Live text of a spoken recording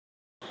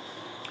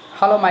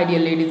Hello, my dear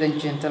ladies and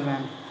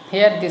gentlemen.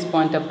 Here at this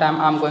point of time,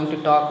 I'm going to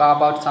talk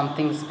about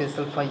something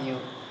special for you.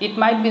 It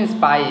might be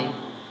inspiring.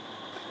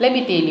 Let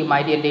me tell you,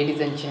 my dear ladies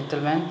and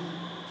gentlemen,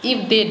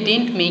 if they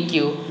didn't make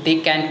you, they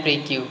can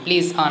break you.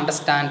 Please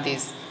understand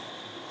this.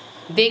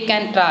 They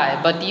can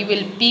try, but you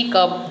will pick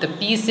up the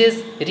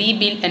pieces,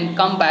 rebuild, and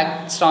come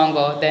back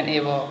stronger than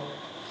ever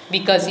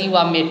because you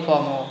are made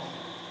for more.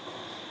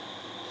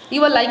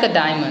 You are like a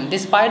diamond.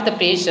 Despite the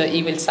pressure,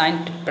 you will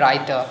shine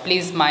brighter.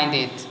 Please mind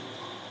it.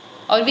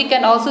 Or we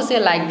can also say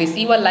like this,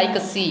 you are like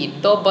a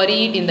seed, though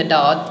buried in the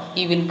dirt,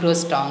 you will grow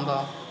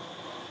stronger.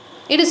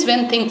 It is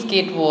when things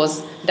get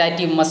worse that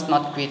you must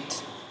not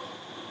quit.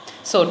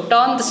 So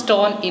turn the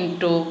stone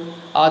into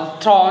a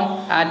thorn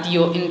at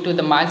you into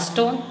the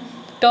milestone.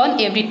 Turn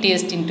every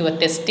test into a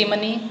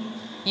testimony.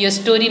 Your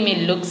story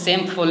may look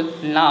shameful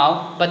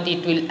now, but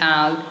it will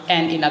all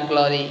end in a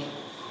glory.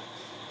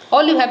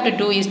 All you have to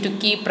do is to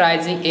keep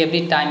rising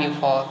every time you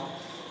fall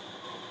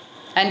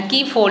and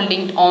keep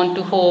holding on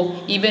to hope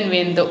even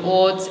when the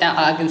odds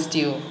are against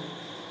you.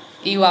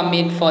 You are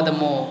made for the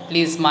more.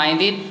 Please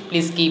mind it.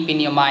 Please keep in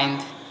your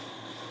mind.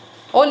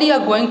 All you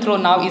are going through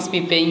now is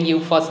preparing you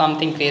for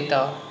something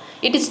greater.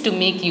 It is to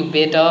make you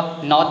better,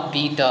 not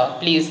bitter.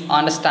 Please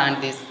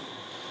understand this.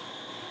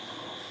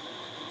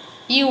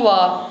 You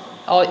are,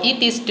 or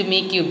it is to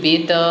make you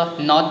better,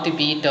 not to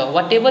bitter.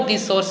 Whatever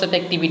this source of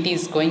activity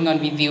is going on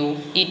with you,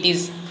 it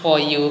is for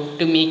you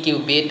to make you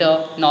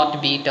better,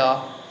 not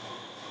bitter.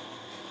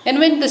 And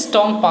when the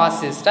storm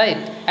passes, right,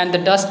 and the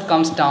dust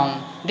comes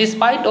down,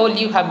 despite all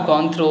you have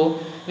gone through,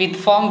 with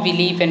firm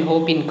belief and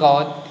hope in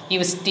God, you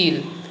will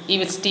still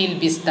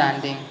be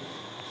standing.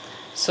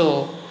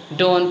 So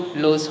don't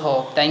lose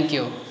hope. Thank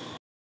you.